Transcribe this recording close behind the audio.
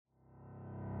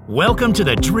Welcome to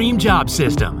the Dream Job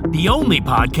System, the only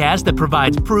podcast that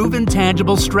provides proven,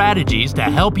 tangible strategies to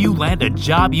help you land a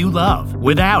job you love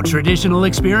without traditional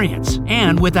experience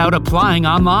and without applying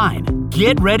online.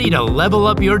 Get ready to level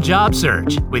up your job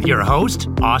search with your host,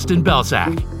 Austin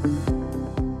Belsak.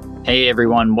 Hey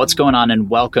everyone, what's going on, and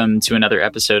welcome to another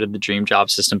episode of the Dream Job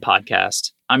System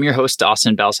podcast. I'm your host,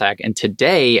 Austin Belsak, and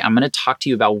today I'm going to talk to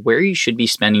you about where you should be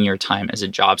spending your time as a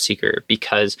job seeker,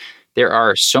 because there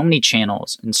are so many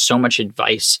channels and so much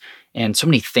advice and so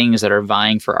many things that are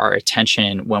vying for our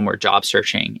attention when we're job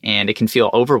searching. And it can feel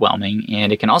overwhelming,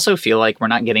 and it can also feel like we're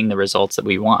not getting the results that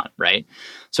we want, right?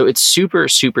 So it's super,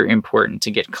 super important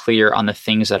to get clear on the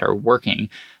things that are working.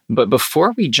 But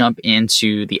before we jump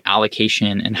into the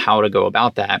allocation and how to go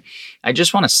about that, I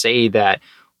just want to say that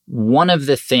one of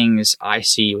the things I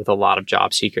see with a lot of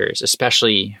job seekers,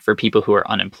 especially for people who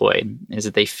are unemployed, is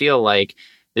that they feel like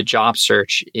the job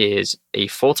search is a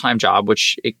full-time job,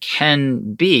 which it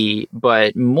can be,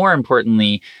 but more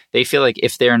importantly, they feel like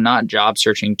if they're not job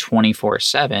searching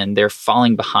 24/7, they're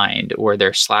falling behind, or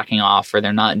they're slacking off, or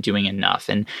they're not doing enough.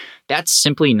 And that's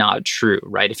simply not true,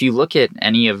 right? If you look at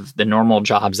any of the normal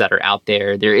jobs that are out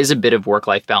there, there is a bit of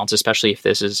work-life balance, especially if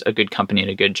this is a good company and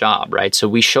a good job, right? So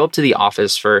we show up to the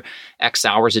office for X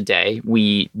hours a day,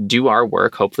 we do our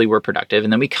work, hopefully we're productive,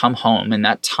 and then we come home, and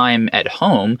that time at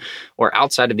home or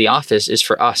outside of the office is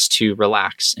for us to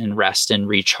relax and rest and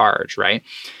recharge, right?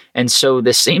 And so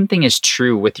the same thing is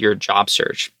true with your job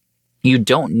search. You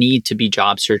don't need to be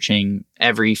job searching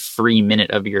every free minute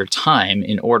of your time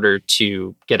in order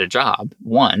to get a job,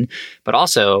 one. But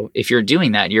also, if you're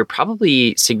doing that, you're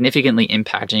probably significantly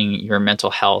impacting your mental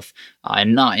health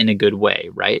and not in a good way,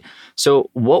 right?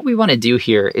 So what we want to do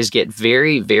here is get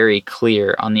very, very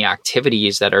clear on the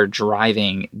activities that are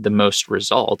driving the most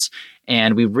results.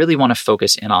 And we really want to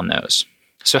focus in on those.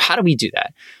 So how do we do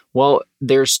that? Well,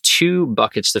 there's two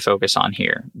buckets to focus on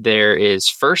here. There is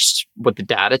first what the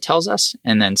data tells us,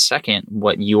 and then second,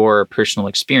 what your personal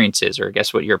experience is, or I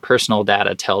guess what your personal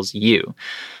data tells you.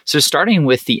 So starting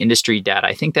with the industry data,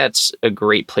 I think that's a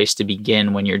great place to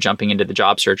begin when you're jumping into the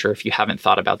job search, or if you haven't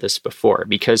thought about this before,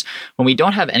 because when we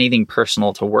don't have anything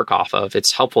personal to work off of,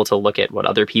 it's helpful to look at what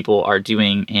other people are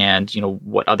doing and,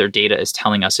 what other data is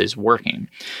telling us is working.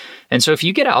 And so if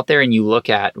you get out there and you look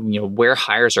at, where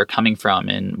hires are coming from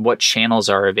and what channels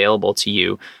are available to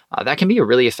you, that can be a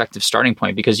really effective starting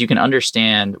point, because you can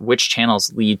understand which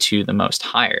channels lead to the most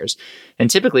hires. And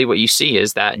typically what you see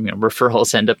is that,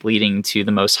 referrals end up leading to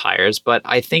the most hires, but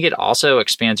I think it also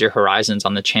expands your horizons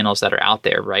on the channels that are out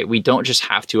there, right? We don't just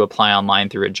have to apply online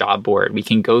through a job board. We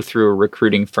can go through a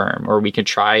recruiting firm, or we can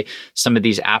try some of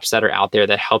these apps that are out there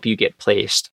that help you get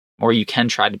placed. Or you can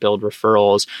try to build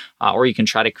referrals, or you can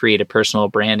try to create a personal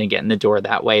brand and get in the door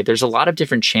that way. There's a lot of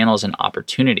different channels and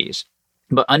opportunities.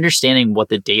 But understanding what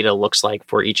the data looks like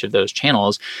for each of those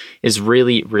channels is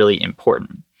really, really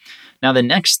important. Now, the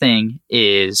next thing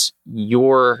is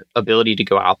your ability to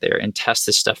go out there and test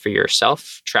this stuff for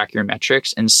yourself, track your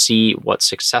metrics, and see what's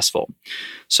successful.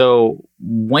 So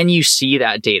when you see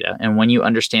that data and when you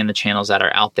understand the channels that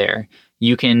are out there,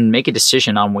 you can make a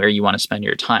decision on where you want to spend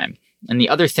your time. And the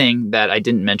other thing that I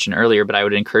didn't mention earlier, but I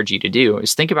would encourage you to do,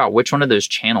 is think about which one of those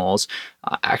channels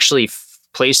actually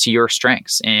plays to your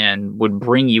strengths and would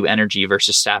bring you energy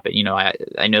versus sap it.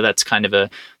 I know that's kind of a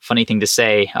funny thing to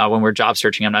say when we're job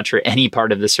searching. I'm not sure any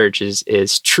part of the search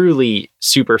is truly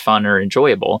super fun or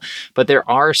enjoyable, but there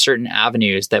are certain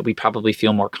avenues that we probably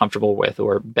feel more comfortable with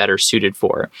or better suited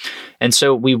for. And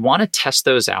so we want to test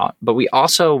those out, but we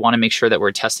also want to make sure that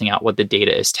we're testing out what the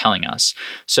data is telling us.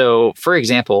 So for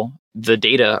example, the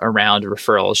data around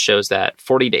referrals shows that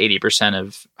 40 to 80%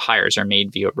 of hires are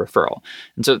made via referral.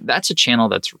 And so that's a channel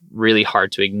that's really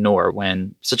hard to ignore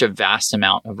when such a vast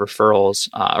amount of referrals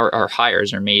or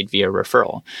hires are made via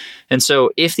referral. And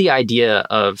so if the idea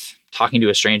of talking to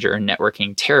a stranger or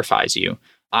networking terrifies you,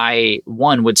 I,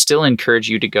 one, would still encourage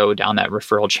you to go down that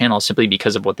referral channel simply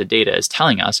because of what the data is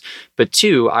telling us. But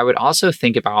two, I would also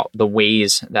think about the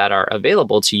ways that are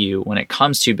available to you when it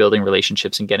comes to building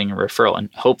relationships and getting a referral. And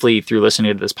hopefully through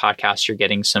listening to this podcast, you're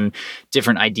getting some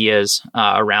different ideas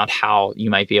around how you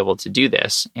might be able to do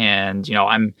this. And,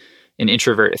 I'm an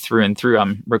introvert through and through.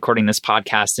 I'm recording this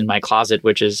podcast in my closet,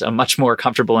 which is a much more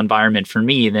comfortable environment for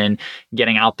me than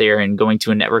getting out there and going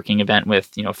to a networking event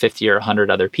with, 50 or 100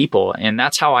 other people. And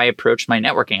that's how I approach my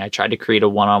networking. I try to create a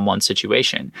one-on-one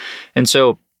situation. And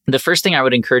so the first thing I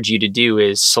would encourage you to do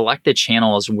is select the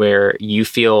channels where you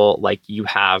feel like you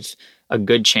have a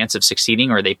good chance of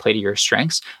succeeding, or they play to your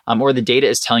strengths, or the data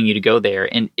is telling you to go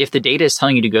there. And if the data is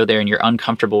telling you to go there and you're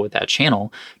uncomfortable with that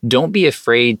channel, don't be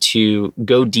afraid to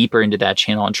go deeper into that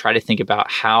channel and try to think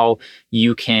about how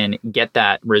you can get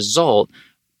that result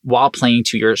while playing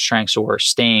to your strengths or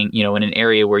staying, in an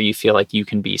area where you feel like you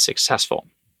can be successful.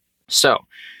 So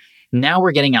now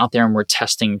we're getting out there and we're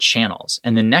testing channels.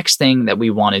 And the next thing that we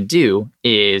want to do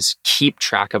is keep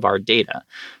track of our data.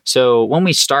 So when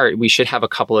we start, we should have a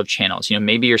couple of channels.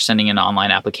 Maybe you're sending in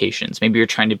online applications. Maybe you're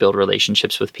trying to build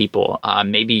relationships with people.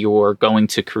 Maybe you're going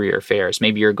to career fairs.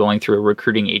 Maybe you're going through a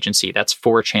recruiting agency. That's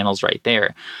 4 channels right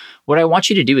there. What I want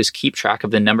you to do is keep track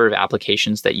of the number of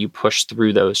applications that you push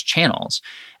through those channels.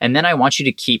 And then I want you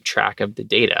to keep track of the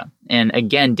data. And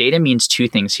again, data means 2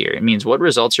 things here. It means what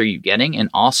results are you getting? And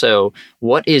also,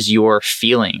 what is your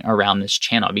feeling around this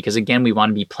channel? Because again, we want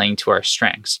to be playing to our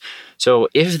strengths. So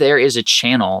if there is a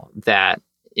channel that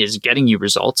is getting you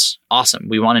results, awesome.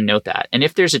 We want to note that. And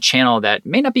if there's a channel that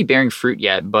may not be bearing fruit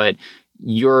yet, but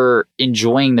you're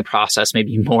enjoying the process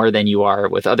maybe more than you are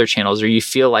with other channels, or you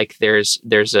feel like there's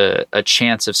a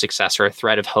chance of success or a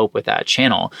thread of hope with that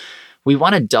channel, we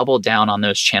want to double down on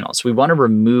those channels. We want to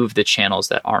remove the channels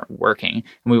that aren't working,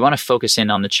 and we want to focus in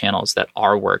on the channels that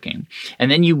are working. And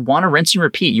then you want to rinse and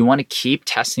repeat. You want to keep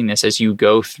testing this as you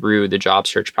go through the job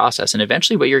search process. And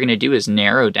eventually what you're going to do is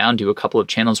narrow down to a couple of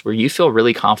channels where you feel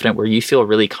really confident, where you feel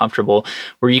really comfortable,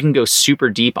 where you can go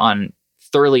super deep on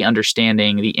thoroughly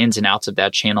understanding the ins and outs of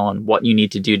that channel and what you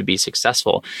need to do to be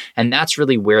successful. And that's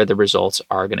really where the results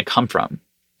are going to come from.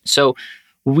 So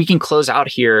we can close out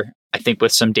here, I think,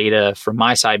 with some data from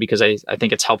my side, because I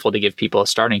think it's helpful to give people a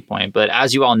starting point. But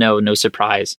as you all know, no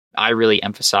surprise, I really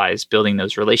emphasize building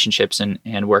those relationships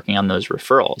and working on those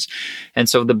referrals. And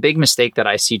so the big mistake that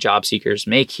I see job seekers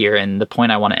make here, and the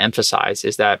point I want to emphasize,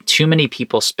 is that too many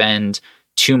people spend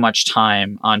too much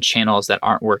time on channels that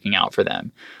aren't working out for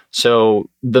them. So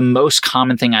the most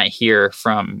common thing I hear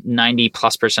from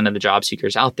 90+% of the job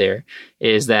seekers out there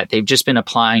is that they've just been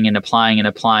applying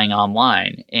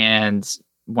online. And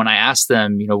when I ask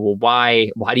them, well,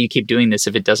 why do you keep doing this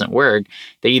if it doesn't work?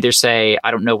 They either say,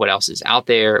 I don't know what else is out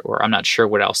there, or I'm not sure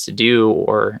what else to do,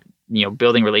 or,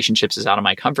 building relationships is out of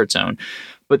my comfort zone.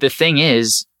 But the thing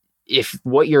is, if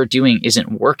what you're doing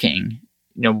isn't working,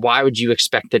 why would you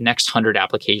expect the next 100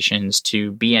 applications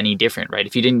to be any different, right?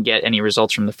 If you didn't get any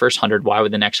results from the first 100, why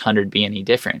would the next 100 be any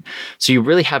different? So you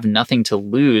really have nothing to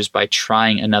lose by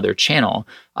trying another channel.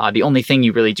 The only thing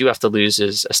you really do have to lose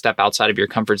is a step outside of your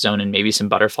comfort zone and maybe some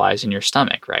butterflies in your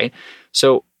stomach, right?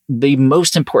 So the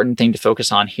most important thing to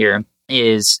focus on here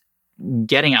is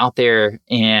getting out there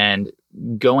and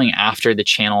going after the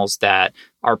channels that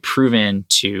are proven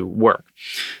to work.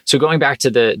 So going back to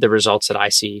the results that I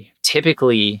see,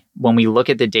 typically when we look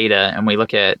at the data and we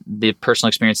look at the personal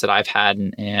experience that I've had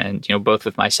and both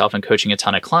with myself and coaching a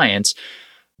ton of clients,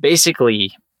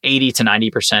 basically 80 to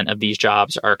 90% of these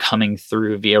jobs are coming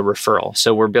through via referral.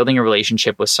 So we're building a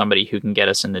relationship with somebody who can get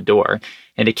us in the door.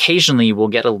 And occasionally we'll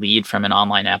get a lead from an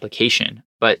online application.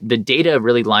 But the data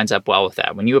really lines up well with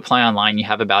that. When you apply online, you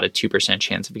have about a 2%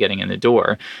 chance of getting in the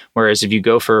door. Whereas if you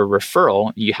go for a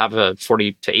referral, you have a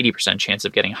 40 to 80% chance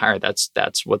of getting hired.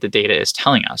 That's what the data is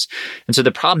telling us. And so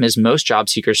the problem is most job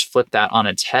seekers flip that on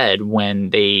its head when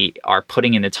they are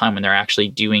putting in the time when they're actually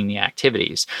doing the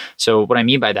activities. So what I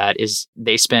mean by that is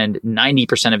they spend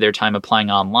 90% of their time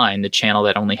applying online, the channel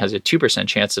that only has a 2%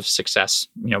 chance of success,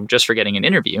 just for getting an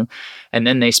interview. And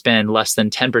then they spend less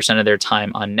than 10% of their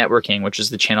time on networking, which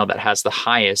is the channel that has the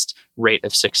highest rate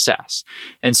of success.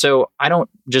 And so I don't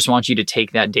just want you to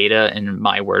take that data and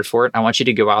my word for it. I want you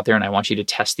to go out there and I want you to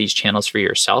test these channels for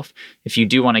yourself. If you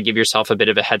do want to give yourself a bit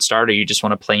of a head start, or you just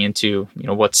want to play into,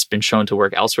 what's been shown to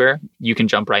work elsewhere, you can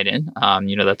jump right in.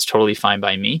 That's totally fine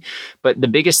by me. But the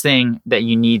biggest thing that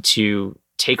you need to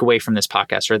take away from this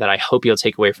podcast, or that I hope you'll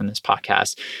take away from this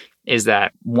podcast, is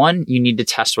that one, you need to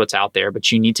test what's out there,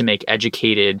 but you need to make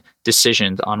educated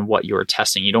decisions on what you're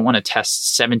testing. You don't want to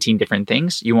test 17 different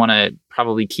things. You want to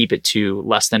probably keep it to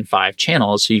less than 5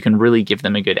 channels so you can really give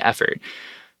them a good effort.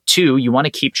 2, you want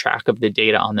to keep track of the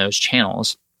data on those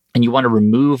channels, and you want to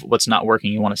remove what's not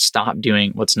working. You want to stop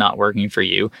doing what's not working for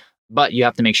you, but you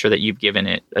have to make sure that you've given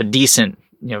it a decent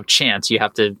chance. You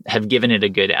have to have given it a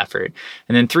good effort.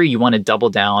 And then 3, you want to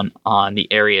double down on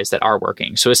the areas that are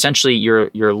working. So essentially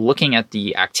you're looking at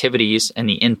the activities and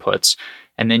the inputs,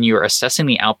 and then you're assessing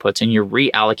the outputs and you're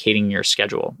reallocating your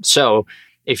schedule. So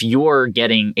if you're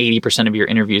getting 80% of your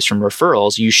interviews from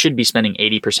referrals, you should be spending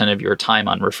 80% of your time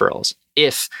on referrals.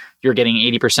 If you're getting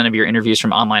 80% of your interviews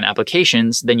from online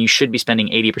applications, then you should be spending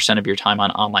 80% of your time on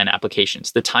online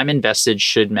applications. The time invested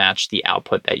should match the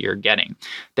output that you're getting.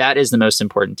 That is the most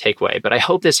important takeaway. But I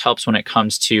hope this helps when it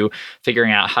comes to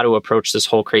figuring out how to approach this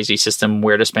whole crazy system,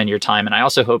 where to spend your time. And I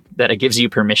also hope that it gives you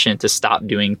permission to stop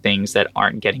doing things that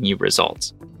aren't getting you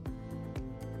results.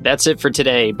 That's it for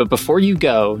today. But before you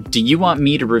go, do you want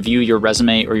me to review your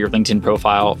resume or your LinkedIn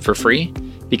profile for free?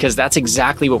 Because that's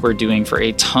exactly what we're doing for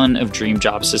a ton of Dream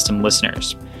Job System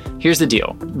listeners. Here's the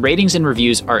deal. Ratings and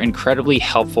reviews are incredibly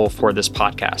helpful for this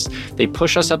podcast. They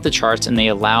push us up the charts and they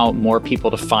allow more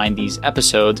people to find these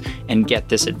episodes and get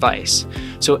this advice.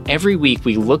 So every week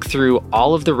we look through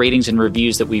all of the ratings and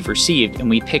reviews that we've received and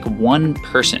we pick one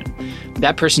person.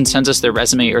 That person sends us their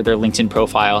resume or their LinkedIn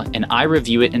profile, and I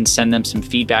review it and send them some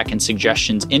feedback and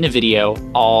suggestions in a video,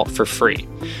 all for free.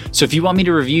 So if you want me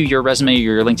to review your resume or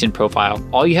your LinkedIn profile,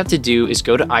 all you have to do is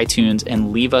go to iTunes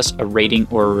and leave us a rating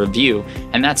or a review,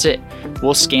 and that's it.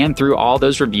 We'll scan through all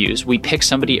those reviews, we pick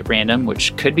somebody at random,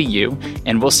 which could be you,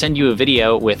 and we'll send you a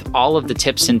video with all of the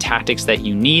tips and tactics that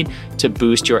you need to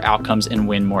boost your outcomes and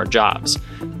win more jobs.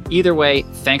 Either way,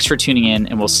 thanks for tuning in,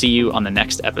 and we'll see you on the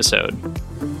next episode.